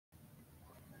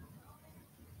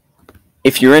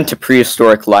If you're into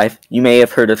prehistoric life, you may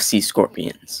have heard of sea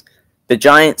scorpions, the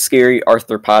giant, scary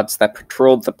arthropods that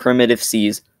patrolled the primitive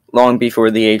seas long before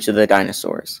the age of the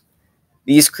dinosaurs.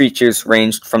 These creatures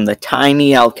ranged from the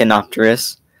tiny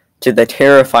Alcanopterus to the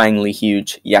terrifyingly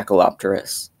huge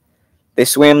Yacholopterus. They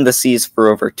swam the seas for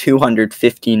over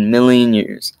 215 million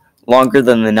years, longer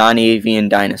than the non-avian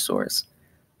dinosaurs.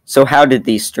 So how did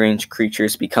these strange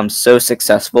creatures become so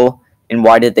successful, and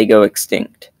why did they go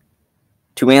extinct?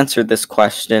 To answer this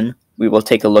question, we will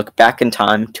take a look back in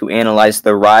time to analyze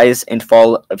the rise and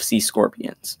fall of sea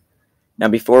scorpions. Now,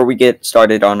 before we get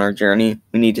started on our journey,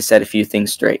 we need to set a few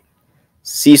things straight.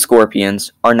 Sea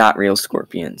scorpions are not real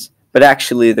scorpions, but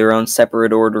actually their own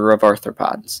separate order of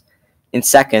arthropods. And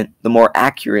second, the more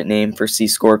accurate name for sea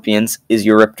scorpions is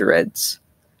Eurypterids.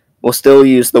 We'll still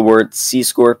use the words sea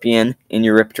scorpion and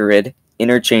Eurypterid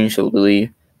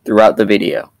interchangeably throughout the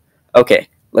video. Okay,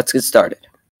 let's get started.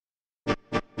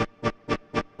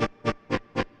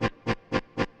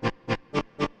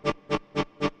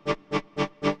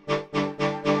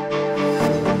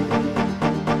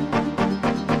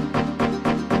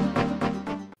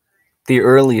 The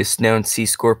earliest known sea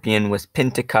scorpion was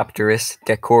Pentacopterus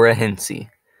decorahensi,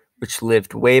 which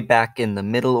lived way back in the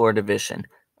Middle Ordovician,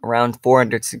 around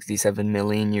 467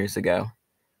 million years ago.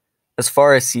 As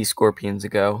far as sea scorpions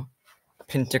go,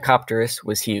 Pentacopterus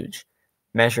was huge,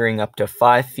 measuring up to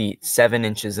 5 feet 7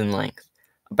 inches in length,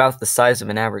 about the size of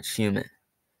an average human.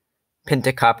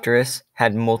 Pentacopterus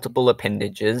had multiple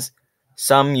appendages,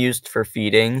 some used for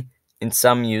feeding and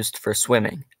some used for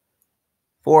swimming.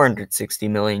 460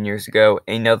 million years ago,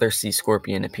 another sea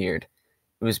scorpion appeared.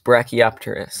 It was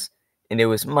Brachyopterus, and it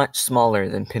was much smaller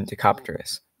than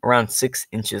Pentacopterus, around 6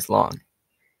 inches long.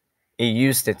 It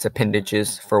used its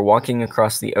appendages for walking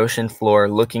across the ocean floor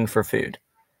looking for food.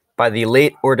 By the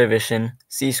late Ordovician,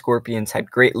 sea scorpions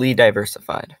had greatly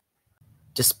diversified.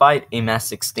 Despite a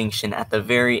mass extinction at the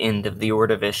very end of the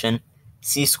Ordovician,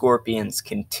 sea scorpions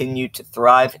continued to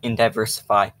thrive and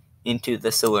diversify into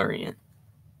the Silurian.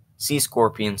 Sea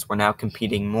scorpions were now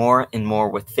competing more and more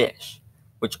with fish,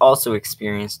 which also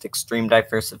experienced extreme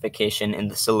diversification in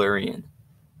the Silurian.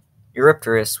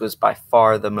 Eurypterus was by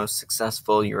far the most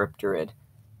successful Eurypterid,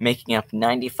 making up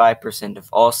 95% of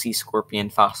all sea scorpion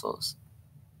fossils.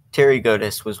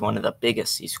 Pterygotus was one of the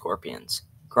biggest sea scorpions,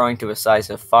 growing to a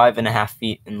size of 5.5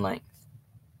 feet in length.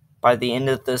 By the end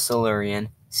of the Silurian,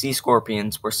 sea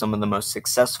scorpions were some of the most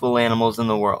successful animals in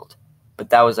the world,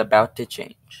 but that was about to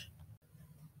change.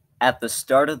 At the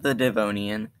start of the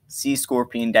Devonian, sea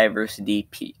scorpion diversity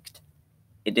peaked.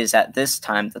 It is at this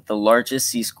time that the largest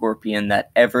sea scorpion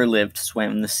that ever lived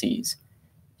swam the seas,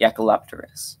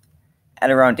 Yacholopterus.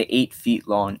 At around 8 feet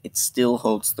long, it still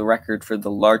holds the record for the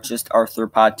largest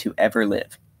arthropod to ever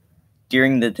live.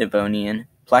 During the Devonian,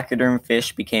 placoderm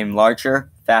fish became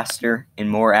larger, faster, and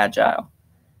more agile.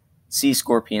 Sea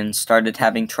scorpions started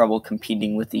having trouble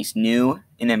competing with these new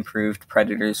and improved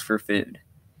predators for food.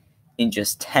 In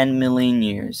just 10 million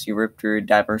years, Eurypterid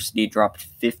diversity dropped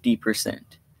 50%.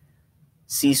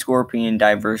 Sea scorpion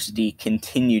diversity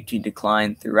continued to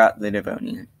decline throughout the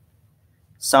Devonian.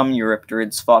 Some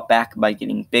Eurypterids fought back by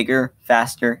getting bigger,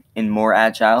 faster, and more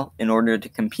agile in order to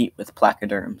compete with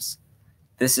placoderms.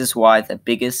 This is why the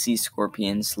biggest sea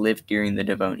scorpions lived during the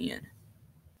Devonian.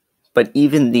 But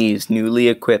even these newly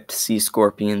equipped sea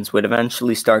scorpions would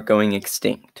eventually start going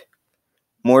extinct.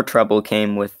 More trouble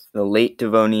came with the late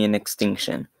Devonian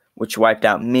extinction, which wiped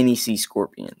out many sea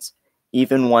scorpions,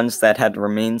 even ones that had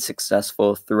remained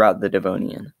successful throughout the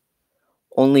Devonian.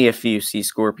 Only a few sea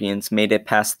scorpions made it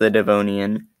past the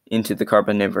Devonian into the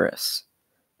Carboniferous.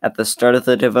 At the start of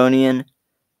the Devonian,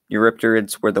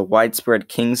 Eurypterids were the widespread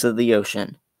kings of the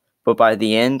ocean, but by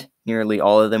the end, nearly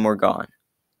all of them were gone.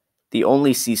 The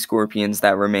only sea scorpions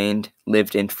that remained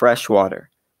lived in fresh water,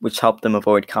 which helped them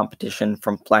avoid competition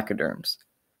from placoderms.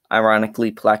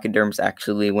 Ironically, placoderms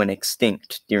actually went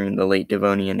extinct during the late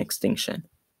Devonian extinction.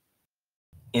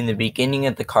 In the beginning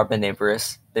of the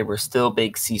Carboniferous, there were still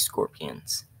big sea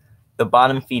scorpions. The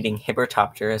bottom-feeding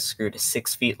Hibbertopterus grew to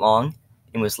 6 feet long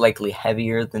and was likely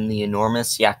heavier than the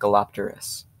enormous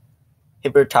Yacholopterus.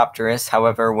 Hibbertopterus,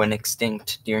 however, went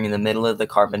extinct during the middle of the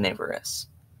Carboniferous.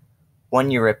 One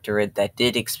Eurypterid that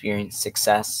did experience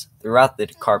success throughout the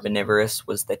Carboniferous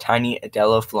was the tiny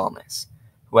Adelophlomys,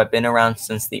 who had been around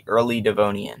since the early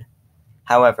Devonian.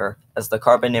 However, as the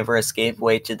Carboniferous gave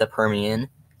way to the Permian,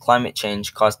 climate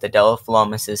change caused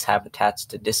Adelophlomys' habitats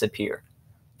to disappear.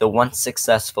 The once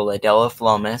successful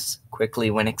Adelophlomys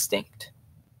quickly went extinct.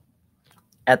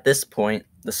 At this point,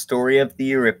 the story of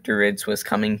the Eurypterids was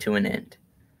coming to an end.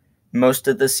 Most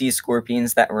of the sea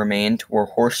scorpions that remained were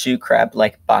horseshoe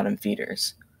crab-like bottom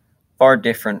feeders. far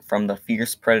different from the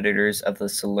fierce predators of the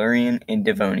Silurian and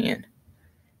Devonian.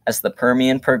 As the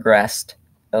Permian progressed,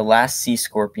 the last sea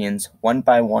scorpions, one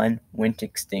by one, went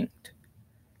extinct.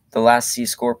 The last sea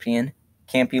scorpion,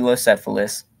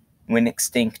 Campulocephalus, went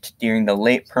extinct during the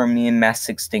late Permian mass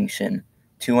extinction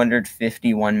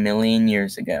 251 million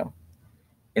years ago.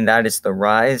 And that is the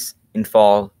rise and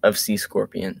fall of sea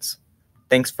scorpions.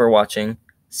 Thanks for watching.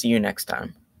 See you next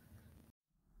time.